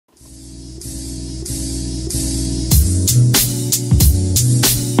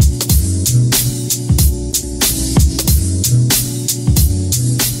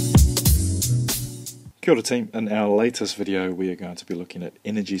Kia ora team, in our latest video we are going to be looking at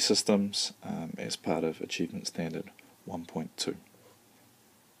energy systems as part of Achievement Standard 1.2.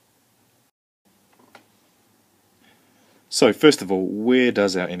 So first of all, where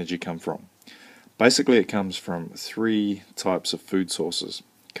does our energy come from? Basically it comes from three types of food sources.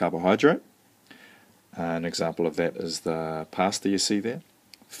 Carbohydrate, an example of that is the pasta you see there.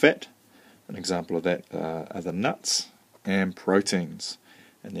 Fat, an example of that are the nuts, and proteins.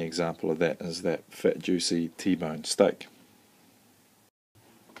 And the example of that is that fat, juicy T-bone steak.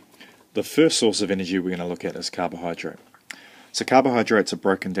 The first source of energy we're going to look at is carbohydrate. So carbohydrates are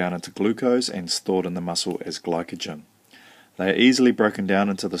broken down into glucose and stored in the muscle as glycogen. They are easily broken down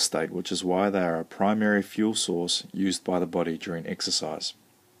into the state, which is why they are a primary fuel source used by the body during exercise.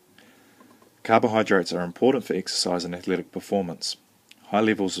 Carbohydrates are important for exercise and athletic performance. High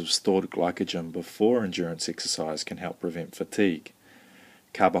levels of stored glycogen before endurance exercise can help prevent fatigue.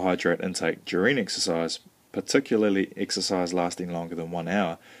 Carbohydrate intake during exercise, particularly exercise lasting longer than 1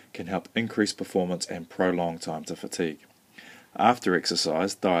 hour, can help increase performance and prolong time to fatigue. After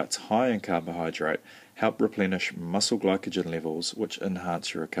exercise, diets high in carbohydrate help replenish muscle glycogen levels, which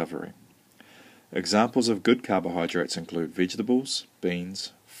enhance your recovery. Examples of good carbohydrates include vegetables,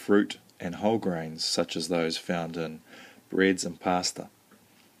 beans, fruit, and whole grains, such as those found in breads and pasta.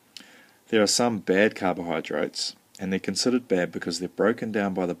 There are some bad carbohydrates, and they're considered bad because they're broken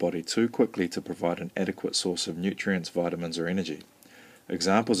down by the body too quickly to provide an adequate source of nutrients, vitamins, or energy.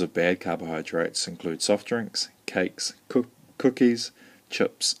 Examples of bad carbohydrates include soft drinks, cakes, cookies,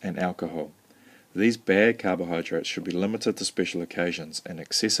 chips, and alcohol. These bad carbohydrates should be limited to special occasions, and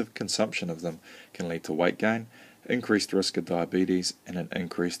excessive consumption of them can lead to weight gain, increased risk of diabetes, and an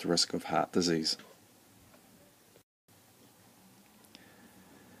increased risk of heart disease.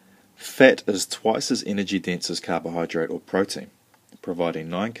 Fat is twice as energy dense as carbohydrate or protein, providing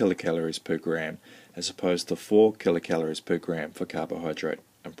 9 kilocalories per gram as opposed to 4 kilocalories per gram for carbohydrate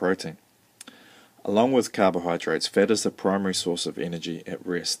and protein. Along with carbohydrates, fat is the primary source of energy at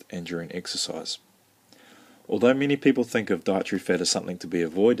rest and during exercise. Although many people think of dietary fat as something to be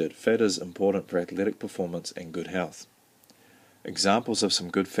avoided, fat is important for athletic performance and good health. Examples of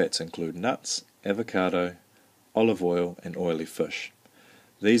some good fats include nuts, avocado, olive oil, and oily fish.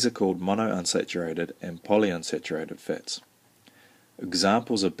 These are called monounsaturated and polyunsaturated fats.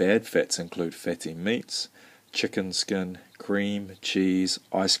 Examples of bad fats include fatty meats, chicken skin, cream, cheese,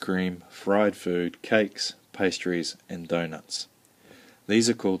 ice cream, fried food, cakes, pastries, and donuts. These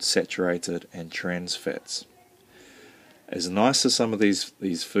are called saturated and trans fats. As nice as some of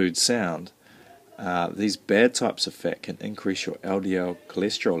these foods sound, these bad types of fat can increase your LDL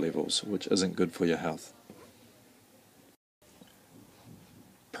cholesterol levels, which isn't good for your health.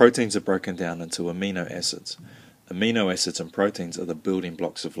 Proteins are broken down into amino acids. Amino acids and proteins are the building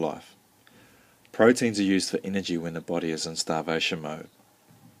blocks of life. Proteins are used for energy when the body is in starvation mode.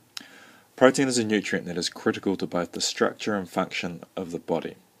 Protein is a nutrient that is critical to both the structure and function of the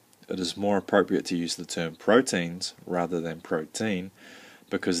body. It is more appropriate to use the term proteins rather than protein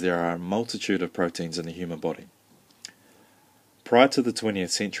because there are a multitude of proteins in the human body. Prior to the 20th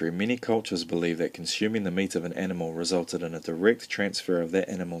century, many cultures believed that consuming the meat of an animal resulted in a direct transfer of that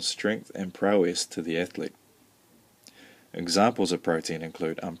animal's strength and prowess to the athlete. Examples of protein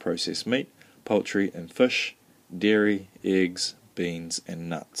include unprocessed meat, poultry and fish, dairy, eggs, beans, and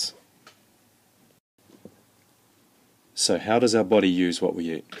nuts. So how does our body use what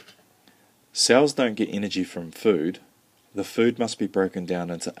we eat? Cells don't get energy from food. The food must be broken down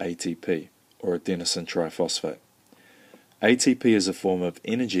into ATP, or adenosine triphosphate. ATP is a form of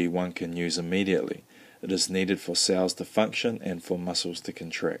energy one can use immediately. It is needed for cells to function and for muscles to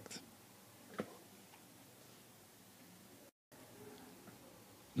contract.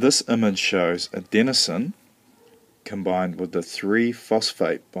 This image shows adenosine combined with the 3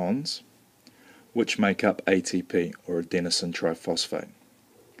 phosphate bonds which make up ATP, or adenosine triphosphate.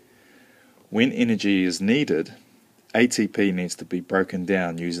 When energy is needed, ATP needs to be broken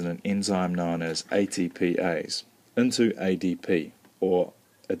down using an enzyme known as ATPase into ADP, or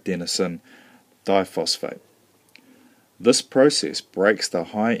adenosine diphosphate. This process breaks the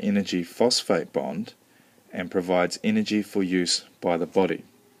high energy phosphate bond and provides energy for use by the body.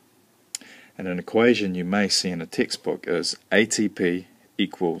 And an equation you may see in a textbook is ATP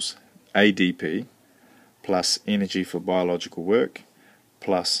equals ADP plus energy for biological work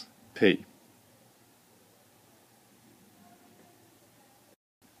plus P.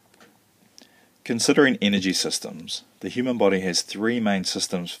 Considering energy systems, the human body has 3 main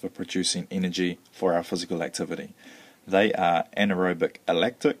systems for producing energy for our physical activity. They are anaerobic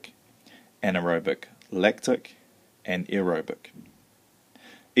lactic, anaerobic lactic, and aerobic.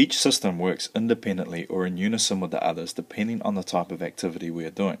 Each system works independently or in unison with the others depending on the type of activity we are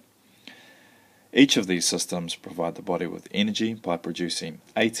doing. Each of these systems provide the body with energy by producing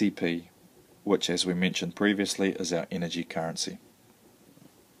ATP, which, as we mentioned previously, is our energy currency.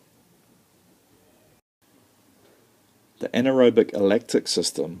 The anaerobic lactic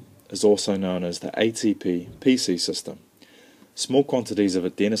system is also known as the ATP-PC system. Small quantities of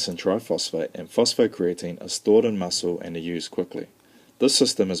adenosine triphosphate and phosphocreatine are stored in muscle and are used quickly. This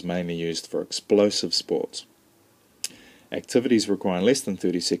system is mainly used for explosive sports. Activities requiring less than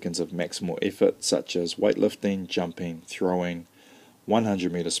 30 seconds of maximal effort, such as weightlifting, jumping, throwing,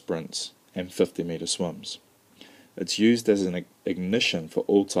 100-meter sprints, and 50-meter swims. It's used as an ignition for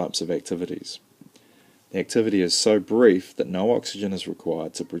all types of activities. The activity is so brief that no oxygen is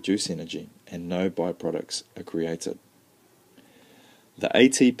required to produce energy and no byproducts are created. The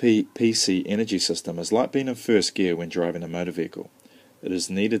ATP-PC energy system is like being in first gear when driving a motor vehicle. It is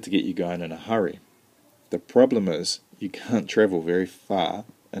needed to get you going in a hurry. The problem is you can't travel very far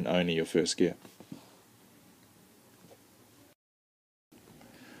in only your first gear.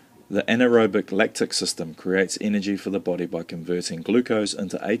 The anaerobic lactic system creates energy for the body by converting glucose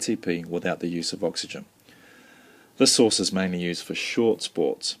into ATP without the use of oxygen. This source is mainly used for short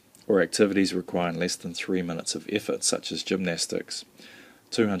sports or activities requiring less than 3 minutes of effort, such as gymnastics,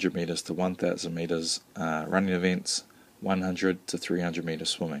 200 meters to 1,000 meters running events, 100 to 300 meter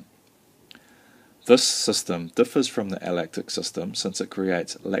swimming. This system differs from the alactic system since it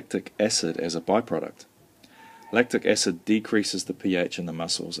creates lactic acid as a byproduct. Lactic acid decreases the pH in the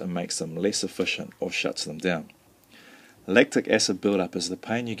muscles and makes them less efficient or shuts them down. Lactic acid buildup is the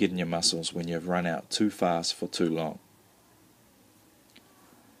pain you get in your muscles when you have run out too fast for too long.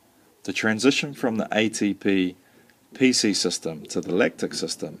 The transition from the ATP-PC system to the lactic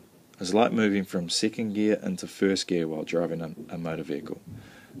system is like moving from second gear into first gear while driving a motor vehicle.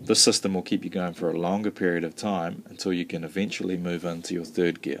 This system will keep you going for a longer period of time until you can eventually move into your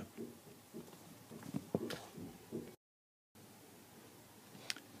third gear.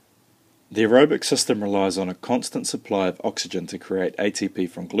 The aerobic system relies on a constant supply of oxygen to create ATP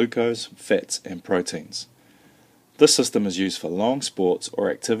from glucose, fats, and proteins. This system is used for long sports or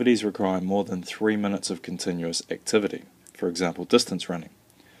activities requiring more than 3 minutes of continuous activity, for example distance running.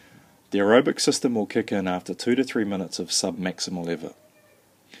 The aerobic system will kick in after 2 to 3 minutes of submaximal effort.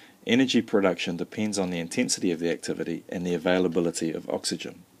 Energy production depends on the intensity of the activity and the availability of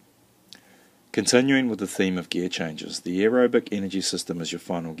oxygen. Continuing with the theme of gear changes, the aerobic energy system is your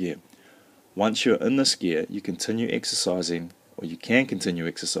final gear. Once you're in this gear, you can continue exercising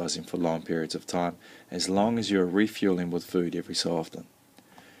for long periods of time, as long as you're refueling with food every so often.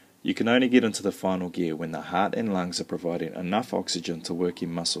 You can only get into the final gear when the heart and lungs are providing enough oxygen to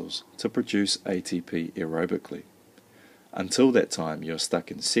working muscles to produce ATP aerobically. Until that time, you're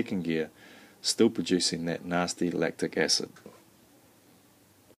stuck in second gear, still producing that nasty lactic acid.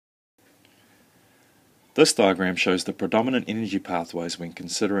 This diagram shows the predominant energy pathways when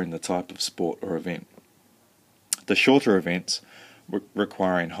considering the type of sport or event. The shorter events,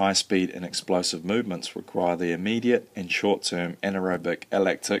 requiring high speed and explosive movements, require the immediate and short-term anaerobic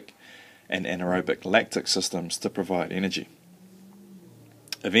alactic and anaerobic lactic systems to provide energy.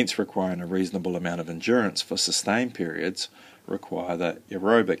 Events requiring a reasonable amount of endurance for sustained periods require the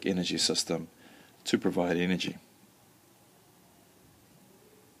aerobic energy system to provide energy.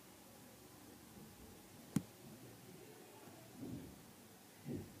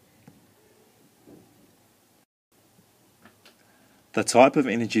 The type of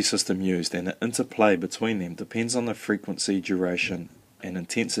energy system used and the interplay between them depends on the frequency, duration, and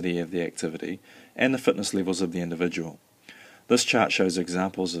intensity of the activity and the fitness levels of the individual. This chart shows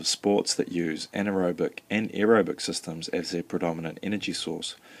examples of sports that use anaerobic and aerobic systems as their predominant energy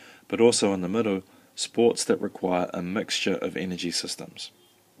source, but also in the middle, sports that require a mixture of energy systems.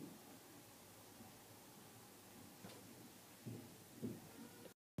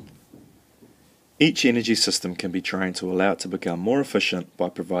 Each energy system can be trained to allow it to become more efficient by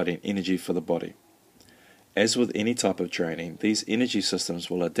providing energy for the body. As with any type of training, these energy systems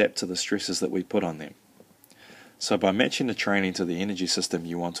will adapt to the stresses that we put on them. So by matching the training to the energy system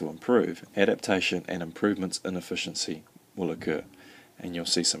you want to improve, adaptation and improvements in efficiency will occur. And you'll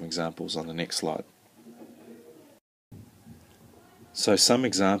see some examples on the next slide. So some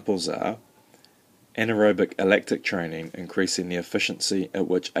examples are anaerobic alactic training, increasing the efficiency at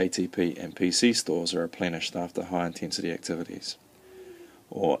which ATP and PC stores are replenished after high intensity activities.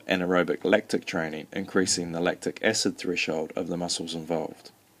 Or anaerobic lactic training, increasing the lactic acid threshold of the muscles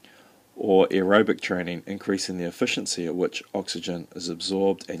involved. Or aerobic training, increasing the efficiency at which oxygen is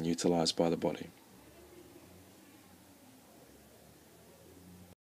absorbed and utilized by the body.